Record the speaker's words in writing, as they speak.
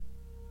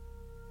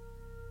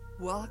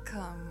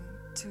Welcome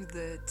to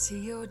the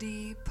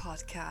TOD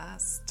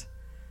podcast.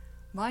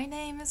 My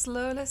name is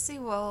Lola C.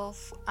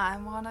 Wolf.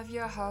 I'm one of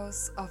your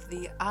hosts of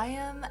the I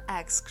Am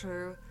X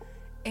crew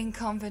in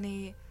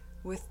company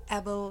with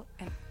Abel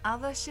and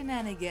other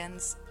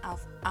shenanigans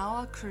of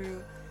our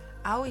crew.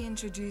 Are we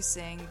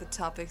introducing the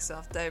topics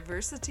of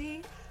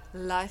diversity,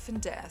 life and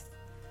death?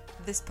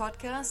 This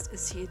podcast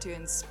is here to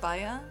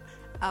inspire,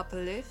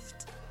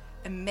 uplift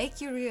and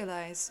make you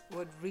realize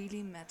what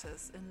really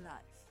matters in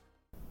life.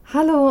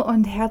 Hallo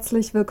und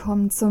herzlich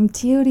willkommen zum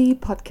TOD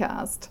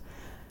Podcast.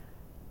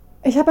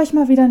 Ich habe euch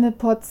mal wieder eine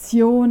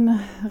Portion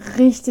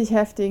richtig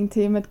heftigen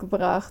Tee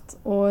mitgebracht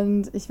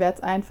und ich werde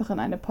es einfach in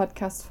eine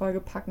Podcast-Folge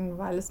packen,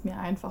 weil es mir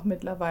einfach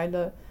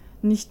mittlerweile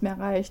nicht mehr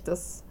reicht,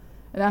 das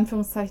in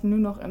Anführungszeichen nur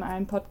noch in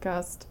einen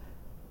Podcast,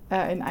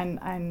 in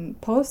einen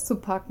Post zu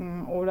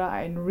packen oder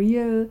ein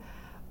Reel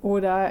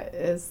oder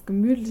es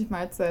gemütlich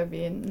mal zu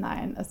erwähnen.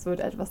 Nein, es wird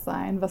etwas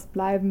sein, was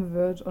bleiben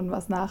wird und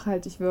was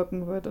nachhaltig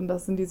wirken wird. Und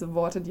das sind diese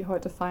Worte, die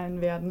heute fallen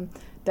werden.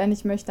 Denn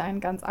ich möchte ein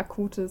ganz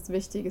akutes,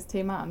 wichtiges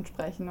Thema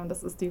ansprechen. Und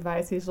das ist die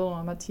WEIße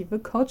heteronormative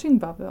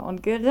Coaching-Bubble.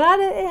 Und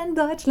gerade in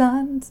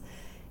Deutschland,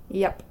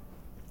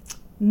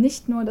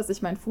 nicht nur, dass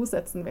ich meinen Fuß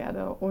setzen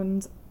werde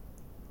und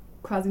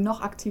quasi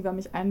noch aktiver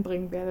mich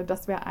einbringen werde,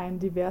 dass wir einen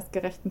divers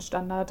gerechten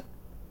Standard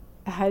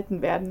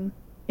erhalten werden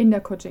in der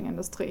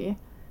Coaching-Industrie.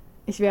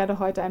 Ich werde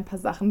heute ein paar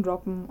Sachen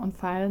droppen und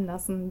fallen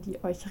lassen,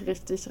 die euch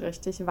richtig,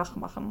 richtig wach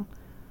machen.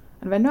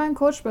 Und wenn du ein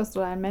Coach bist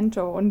oder ein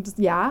Mentor und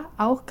ja,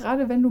 auch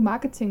gerade wenn du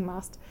Marketing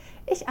machst,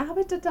 ich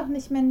arbeite doch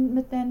nicht mehr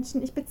mit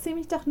Menschen, ich beziehe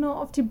mich doch nur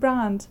auf die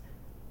Brand,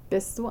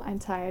 bist du ein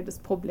Teil des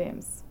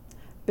Problems?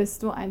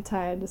 Bist du ein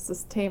Teil des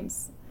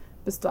Systems?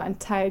 Bist du ein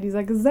Teil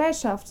dieser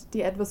Gesellschaft,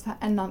 die etwas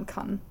verändern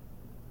kann?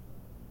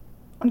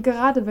 Und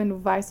gerade wenn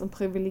du weiß und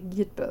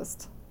privilegiert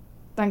bist,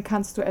 dann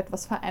kannst du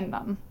etwas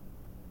verändern.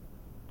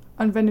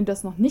 Und wenn du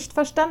das noch nicht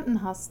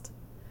verstanden hast,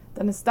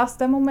 dann ist das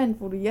der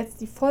Moment, wo du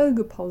jetzt die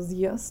Folge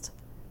pausierst,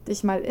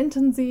 dich mal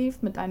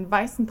intensiv mit deinen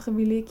weißen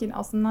Privilegien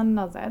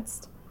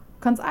auseinandersetzt. Du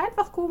kannst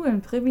einfach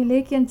googeln,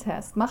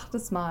 Privilegientest, mach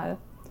das mal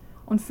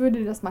und führ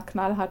dir das mal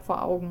knallhart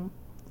vor Augen.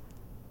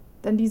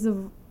 Denn diese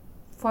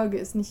Folge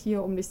ist nicht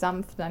hier, um dich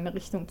sanft in eine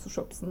Richtung zu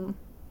schubsen.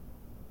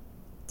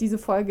 Diese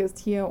Folge ist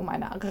hier, um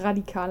eine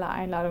radikale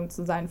Einladung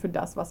zu sein für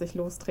das, was ich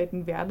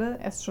lostreten werde,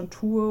 es schon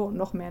tue und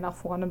noch mehr nach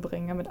vorne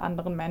bringe mit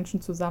anderen Menschen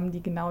zusammen,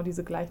 die genau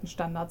diese gleichen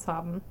Standards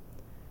haben.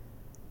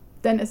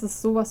 Denn es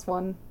ist sowas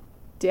von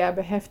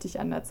derbe heftig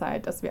an der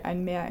Zeit, dass wir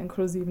einen mehr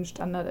inklusiven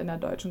Standard in der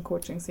deutschen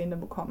Coaching-Szene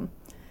bekommen.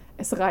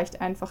 Es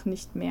reicht einfach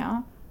nicht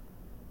mehr,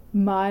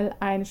 mal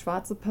eine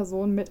schwarze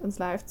Person mit ins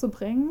Live zu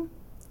bringen,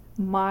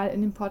 mal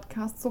in den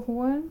Podcast zu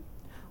holen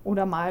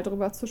oder mal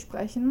drüber zu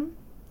sprechen.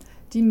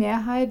 Die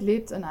Mehrheit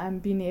lebt in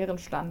einem binären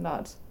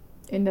Standard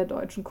in der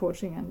deutschen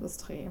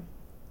Coaching-Industrie.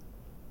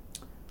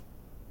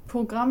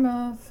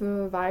 Programme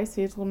für weiß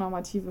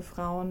heteronormative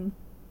Frauen.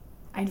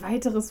 Ein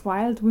weiteres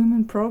Wild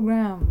Women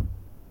Program.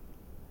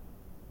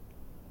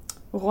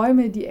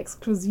 Räume, die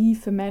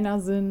exklusiv für Männer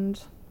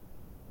sind.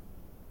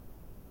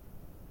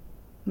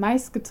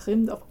 Meist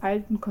getrimmt auf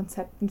alten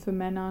Konzepten für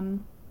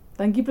Männern.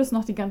 Dann gibt es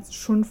noch die ganzen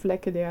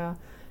Schundflecke der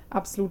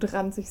absolut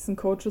ranzigsten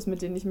Coaches,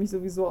 mit denen ich mich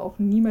sowieso auch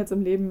niemals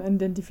im Leben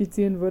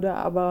identifizieren würde,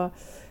 aber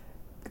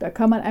da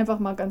kann man einfach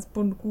mal ganz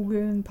bunt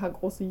googeln. Ein paar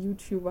große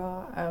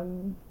YouTuber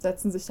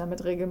setzen sich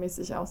damit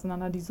regelmäßig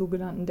auseinander, die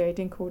sogenannten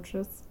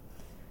Dating-Coaches.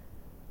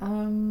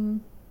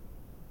 Und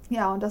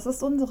das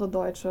ist unsere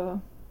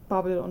deutsche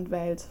Bubble und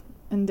Welt,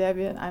 in der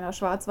wir in einer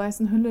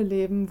schwarz-weißen Hülle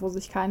leben, wo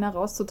sich keiner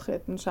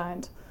rauszutreten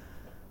scheint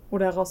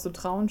oder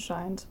rauszutrauen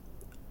scheint.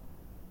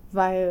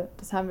 Weil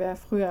das haben wir ja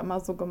früher immer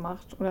so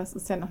gemacht oder es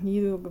ist ja noch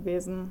nie so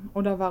gewesen.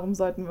 Oder warum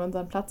sollten wir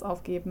unseren Platz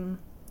aufgeben?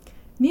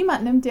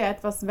 Niemand nimmt dir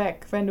etwas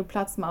weg, wenn du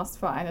Platz machst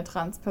für eine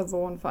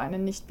Transperson, für eine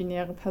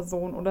nicht-binäre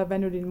Person oder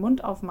wenn du den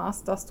Mund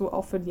aufmachst, dass du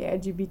auch für die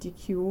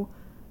LGBTQ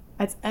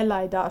als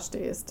Ally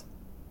dastehst.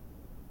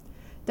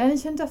 Denn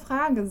ich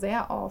hinterfrage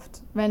sehr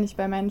oft, wenn ich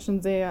bei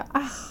Menschen sehe,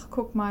 ach,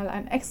 guck mal,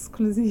 ein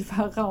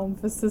exklusiver Raum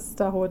für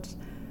Sisterhood,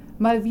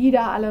 mal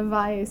wieder alle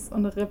weiß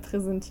und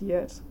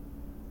repräsentiert.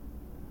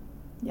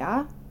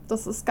 Ja,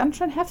 das ist ganz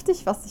schön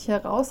heftig, was ich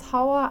hier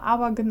raushaue,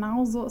 aber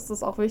genauso ist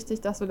es auch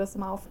wichtig, dass wir das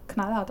mal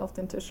knallhart auf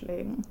den Tisch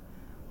legen.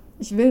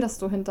 Ich will, dass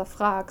du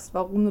hinterfragst,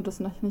 warum du das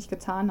noch nicht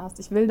getan hast.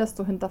 Ich will, dass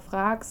du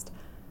hinterfragst,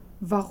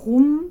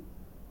 warum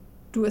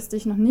du es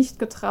dich noch nicht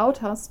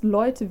getraut hast,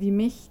 Leute wie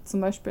mich zum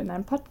Beispiel in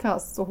einen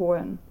Podcast zu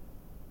holen.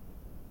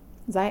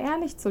 Sei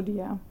ehrlich zu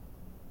dir.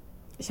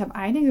 Ich habe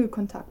einige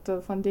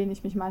Kontakte, von denen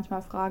ich mich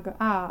manchmal frage,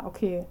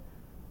 okay,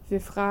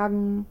 wir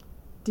fragen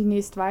die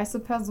nächst weiße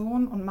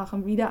Person und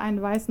machen wieder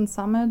einen weißen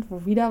Summit,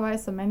 wo wieder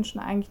weiße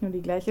Menschen eigentlich nur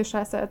die gleiche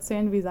Scheiße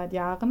erzählen wie seit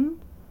Jahren.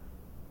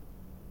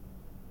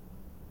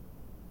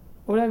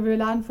 Oder wir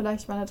laden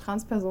vielleicht mal eine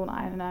Transperson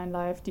ein in ein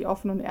Live, die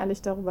offen und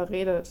ehrlich darüber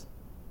redet.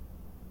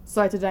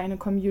 Sollte deine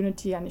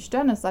Community ja nicht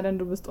stören, es sei denn,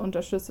 du bist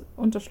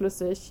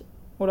unterschlüssig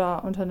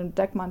oder unter einem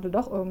Deckmantel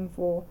doch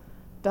irgendwo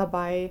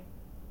dabei,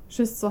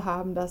 Schiss zu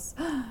haben, dass,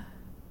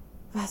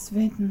 was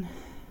wenn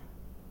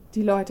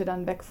die Leute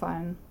dann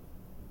wegfallen.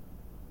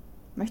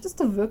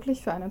 Möchtest du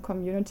wirklich für eine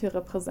Community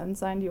repräsent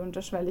sein, die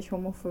unterschwellig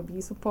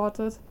Homophobie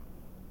supportet?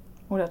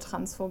 Oder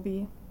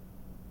Transphobie?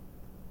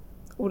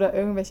 Oder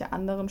irgendwelche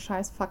anderen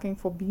scheiß fucking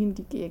Phobien,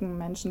 die gegen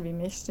Menschen wie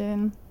mich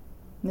stehen?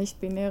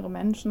 Nicht-binäre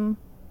Menschen?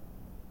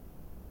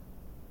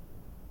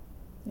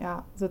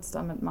 Ja, sitz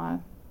damit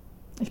mal.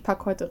 Ich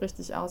packe heute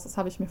richtig aus, das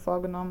habe ich mir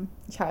vorgenommen.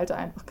 Ich halte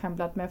einfach kein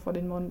Blatt mehr vor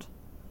den Mund.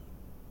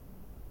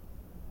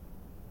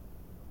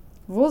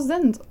 Wo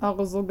sind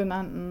eure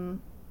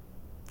sogenannten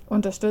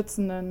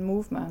unterstützenden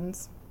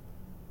Movements?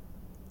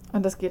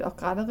 Und das geht auch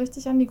gerade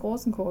richtig an die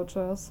großen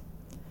Coaches.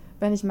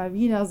 Wenn ich mal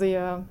wieder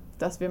sehe,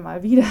 dass wir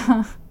mal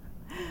wieder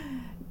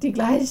die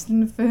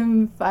gleichen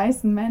 5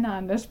 weißen Männer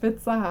an der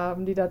Spitze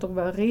haben, die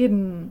darüber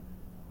reden,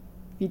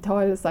 wie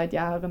toll es seit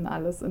Jahren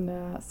alles in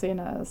der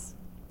Szene ist.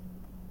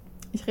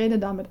 Ich rede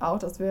damit auch,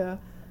 dass wir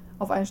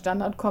auf einen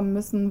Standard kommen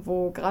müssen,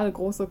 wo gerade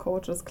große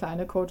Coaches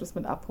kleine Coaches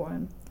mit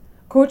abholen.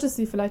 Coaches,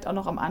 die vielleicht auch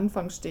noch am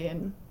Anfang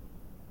stehen,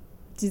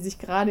 die sich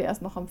gerade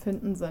erst noch am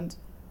Finden sind,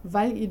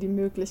 weil ihr die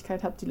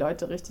Möglichkeit habt, die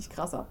Leute richtig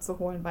krass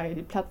abzuholen, weil ihr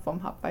die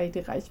Plattform habt, weil ihr die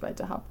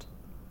Reichweite habt.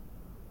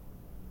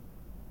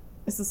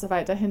 Ist es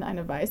weiterhin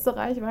eine weiße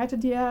Reichweite,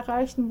 die ihr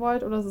erreichen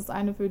wollt, oder ist es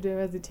eine für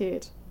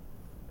Diversität?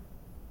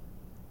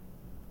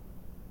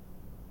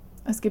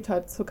 Es gibt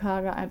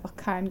heutzutage einfach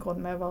keinen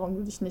Grund mehr, warum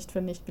du dich nicht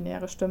für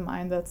nicht-binäre Stimmen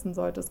einsetzen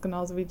solltest,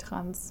 genauso wie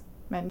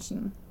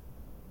Trans-Menschen.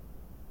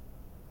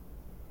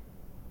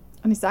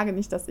 Und ich sage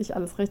nicht, dass ich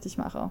alles richtig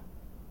mache.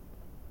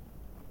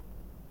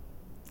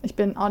 Ich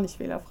bin auch nicht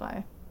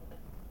fehlerfrei.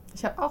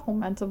 Ich habe auch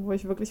Momente, wo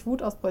ich wirklich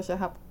Wutausbrüche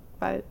habe,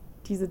 weil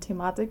diese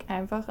Thematik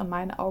einfach in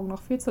meinen Augen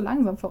noch viel zu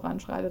langsam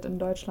voranschreitet in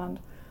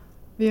Deutschland.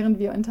 Während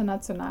wir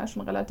international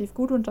schon relativ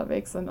gut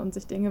unterwegs sind und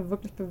sich Dinge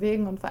wirklich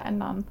bewegen und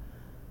verändern,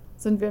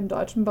 sind wir im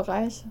deutschen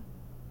Bereich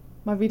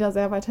mal wieder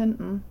sehr weit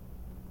hinten.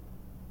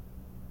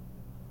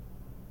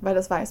 Weil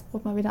das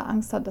Weißbrot mal wieder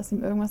Angst hat, dass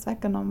ihm irgendwas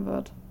weggenommen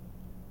wird.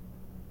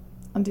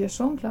 Und dir ist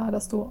schon klar,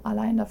 dass du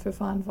allein dafür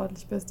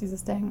verantwortlich bist,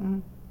 dieses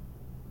Denken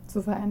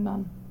zu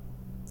verändern.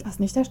 Da ist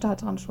nicht der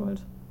Staat dran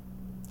schuld.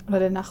 Oder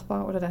der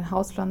Nachbar oder deine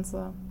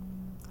Hauspflanze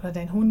oder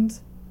dein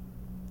Hund.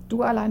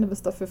 Du alleine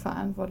bist dafür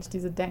verantwortlich,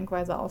 diese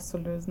Denkweise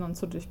auszulösen und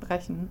zu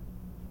durchbrechen.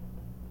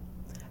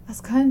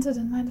 Was könnte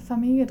denn meine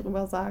Familie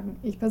drüber sagen?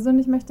 Ich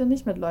persönlich möchte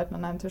nicht mit Leuten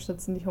an einem Tisch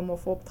sitzen, die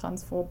homophob,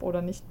 transphob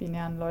oder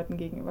nicht-binären Leuten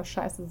gegenüber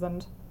scheiße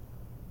sind.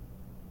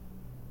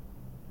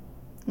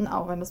 Und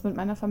auch wenn das mit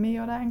meiner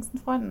Familie oder engsten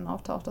Freunden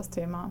auftaucht, das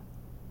Thema.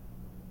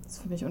 Das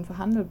ist für mich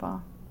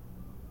unverhandelbar.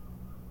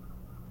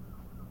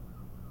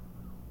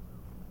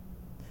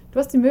 Du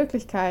hast die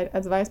Möglichkeit,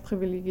 als weiß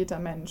privilegierter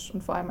Mensch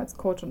und vor allem als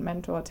Coach und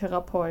Mentor,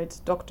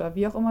 Therapeut, Doktor,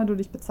 wie auch immer du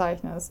dich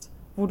bezeichnest,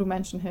 wo du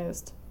Menschen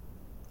hilfst,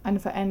 eine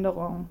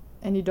Veränderung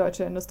in die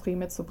deutsche Industrie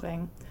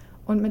mitzubringen.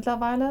 Und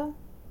mittlerweile,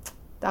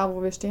 da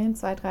wo wir stehen,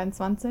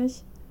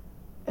 2023,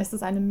 ist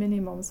es eine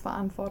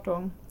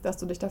Minimumsverantwortung, dass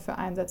du dich dafür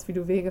einsetzt, wie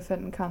du Wege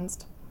finden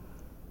kannst,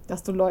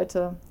 dass du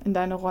Leute in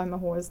deine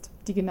Räume holst,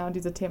 die genau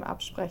diese Themen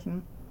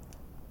absprechen,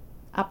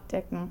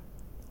 abdecken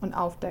und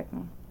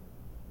aufdecken.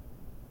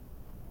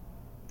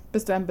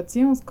 Bist du ein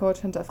Beziehungscoach,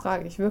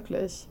 hinterfrage ich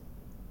wirklich.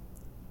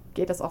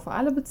 Geht das auch für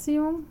alle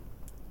Beziehungen?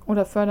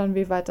 Oder fördern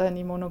wir weiterhin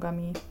die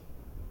Monogamie?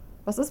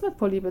 Was ist mit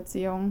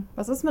Polybeziehungen?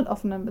 Was ist mit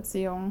offenen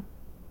Beziehungen?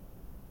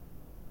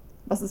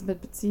 Was ist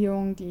mit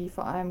Beziehungen, die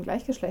vor allem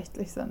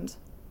gleichgeschlechtlich sind?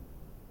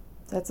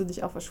 Setzt du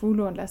dich auch für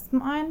Schwule und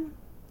Lesben ein?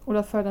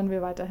 Oder fördern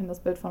wir weiterhin das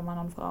Bild von Mann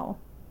und Frau?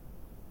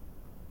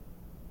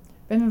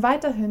 Wenn wir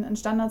weiterhin in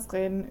Standards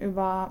reden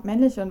über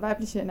männliche und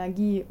weibliche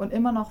Energie und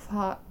immer noch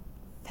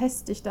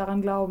festig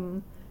daran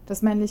glauben,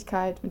 dass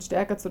Männlichkeit mit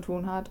Stärke zu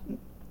tun hat,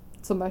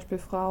 zum Beispiel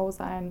Frau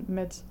sein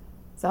mit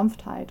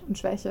Sanftheit und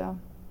Schwäche,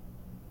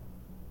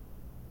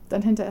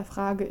 dann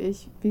hinterfrage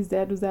ich, wie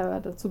sehr du selber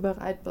dazu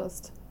bereit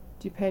bist,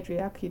 die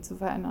Patriarchie zu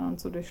verändern und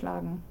zu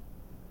durchschlagen.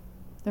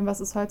 Denn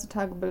was es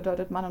heutzutage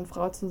bedeutet, Mann und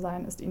Frau zu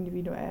sein, ist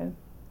individuell.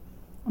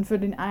 Und für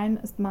den einen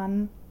ist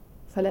Mann,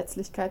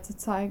 Verletzlichkeit zu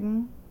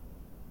zeigen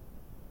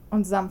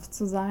und sanft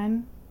zu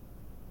sein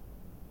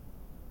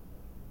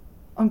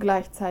und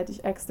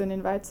gleichzeitig Äxte in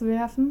den Wald zu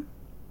werfen.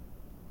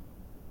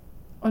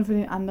 Und für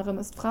den anderen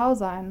ist Frau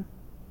sein,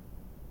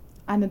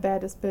 eine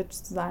Badass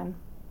Bitch zu sein.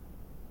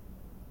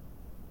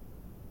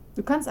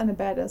 Du kannst eine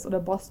Badass oder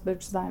Boss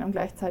Bitch sein und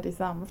gleichzeitig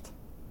sanft.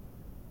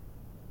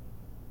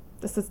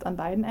 Das sitzt an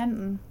beiden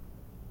Enden.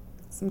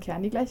 Das ist im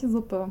Kern die gleiche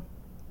Suppe.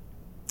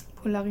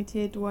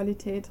 Polarität,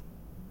 Dualität.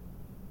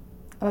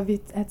 Aber wir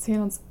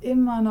erzählen uns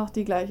immer noch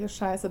die gleiche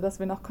Scheiße, dass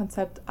wir noch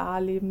Konzept A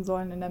leben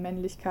sollen in der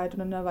Männlichkeit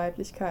und in der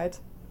Weiblichkeit.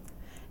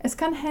 Es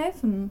kann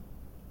helfen,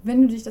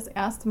 wenn du dich das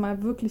erste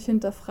Mal wirklich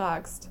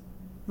hinterfragst.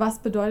 Was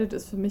bedeutet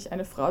es für mich,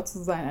 eine Frau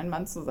zu sein, ein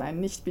Mann zu sein,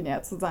 nicht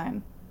binär zu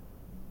sein?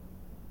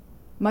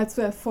 Mal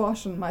zu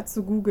erforschen, mal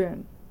zu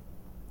googeln,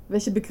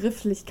 welche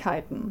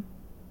Begrifflichkeiten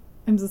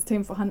im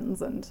System vorhanden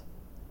sind.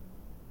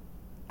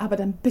 Aber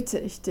dann bitte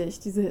ich dich,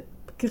 diese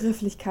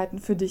Begrifflichkeiten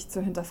für dich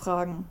zu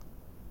hinterfragen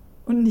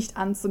und nicht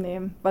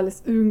anzunehmen, weil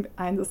es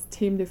irgendein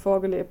System dir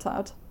vorgelebt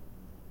hat.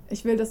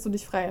 Ich will, dass du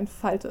dich frei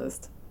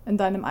entfaltest in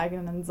deinem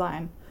eigenen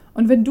Sein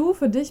Und wenn du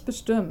für dich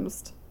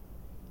bestimmst,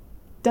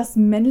 dass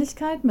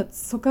Männlichkeit mit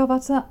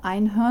Zuckerwatte,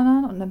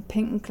 Einhörnern und einem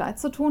pinken Kleid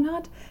zu tun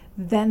hat,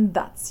 then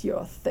that's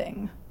your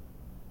thing.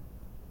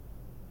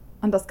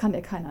 Und das kann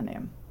dir keiner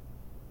nehmen.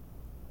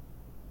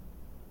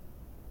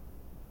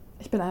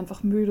 Ich bin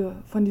einfach müde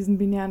von diesen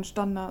binären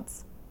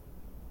Standards,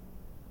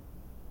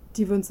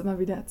 die wir uns immer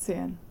wieder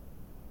erzählen.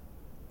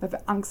 Weil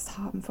wir Angst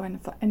haben vor einer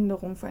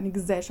Veränderung, für eine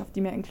Gesellschaft,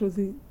 die mehr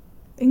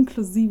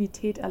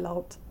Inklusivität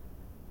erlaubt.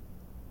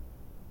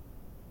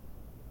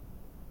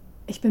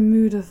 Ich bin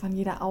müde von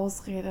jeder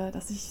Ausrede,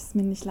 dass ich es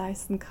mir nicht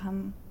leisten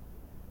kann.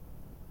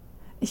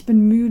 Ich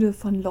bin müde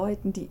von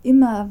Leuten, die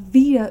immer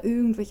wieder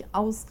irgendwelche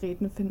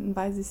Ausreden finden,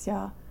 weil sie es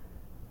ja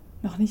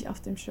noch nicht auf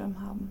dem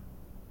Schirm haben.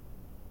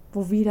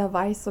 Wo wieder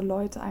weiße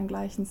Leute einen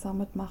gleichen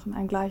Summit machen,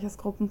 ein gleiches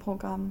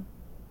Gruppenprogramm.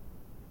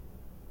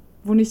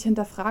 Wo nicht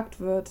hinterfragt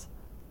wird,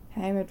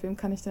 hey, mit wem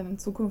kann ich denn in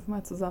Zukunft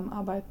mal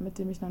zusammenarbeiten, mit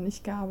dem ich noch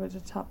nicht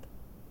gearbeitet habe.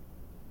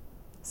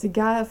 Ist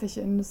egal, auf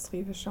welche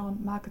Industrie wir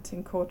schauen.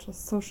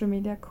 Marketing-Coaches,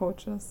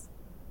 Social-Media-Coaches,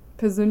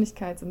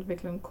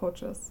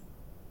 Persönlichkeitsentwicklung-Coaches.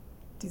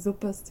 Die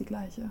Suppe ist die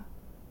gleiche.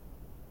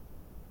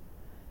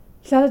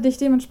 Ich lade dich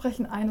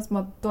dementsprechend ein, es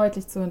mal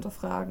deutlich zu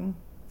hinterfragen,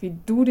 wie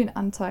du den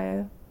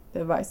Anteil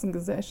der weißen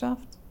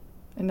Gesellschaft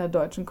in der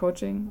deutschen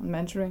Coaching- und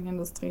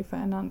Mentoring-Industrie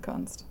verändern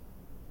kannst.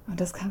 Und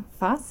das kann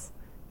was?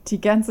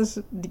 Die ganze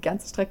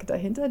Strecke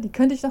dahinter, die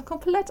könnte ich noch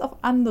komplett auf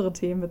andere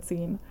Themen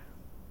beziehen.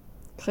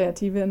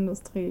 Kreative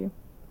Industrie,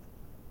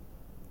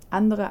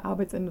 andere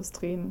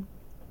Arbeitsindustrien.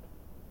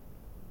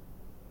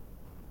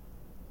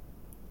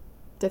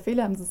 Der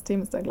Fehler im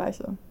System ist der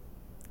gleiche.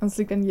 Und es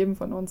liegt an jedem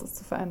von uns, es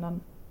zu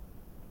verändern.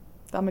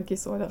 Damit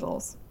gehst du heute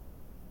raus.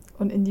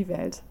 Und in die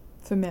Welt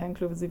für mehr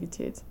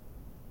Inklusivität.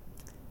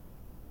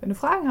 Wenn du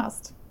Fragen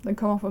hast, dann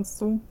komm auf uns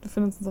zu. Du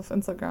findest uns auf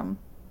Instagram.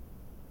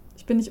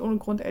 Ich bin nicht ohne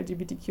Grund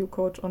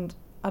LGBTQ-Coach und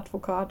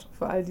Advokat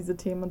für all diese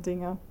Themen und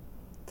Dinge.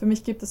 Für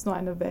mich gibt es nur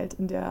eine Welt,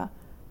 in der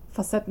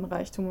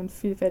Facettenreichtum und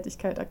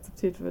Vielfältigkeit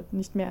akzeptiert wird,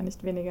 nicht mehr,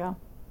 nicht weniger.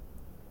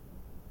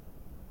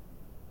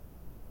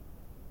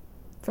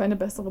 Für eine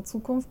bessere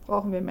Zukunft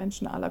brauchen wir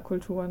Menschen aller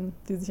Kulturen,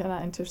 die sich an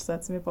einen Tisch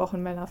setzen. Wir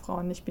brauchen Männer,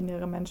 Frauen,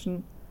 nicht-binäre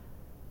Menschen,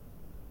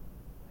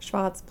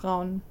 schwarz,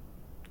 braun,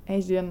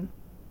 Asian.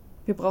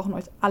 Wir brauchen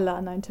euch alle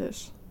an einen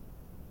Tisch.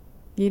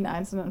 Jeden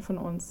einzelnen von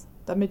uns,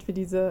 damit wir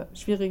diese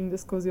schwierigen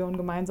Diskussionen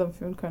gemeinsam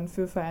führen können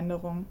für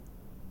Veränderung.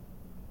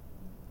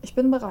 Ich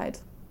bin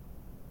bereit.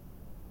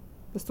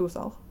 Bist du es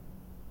auch?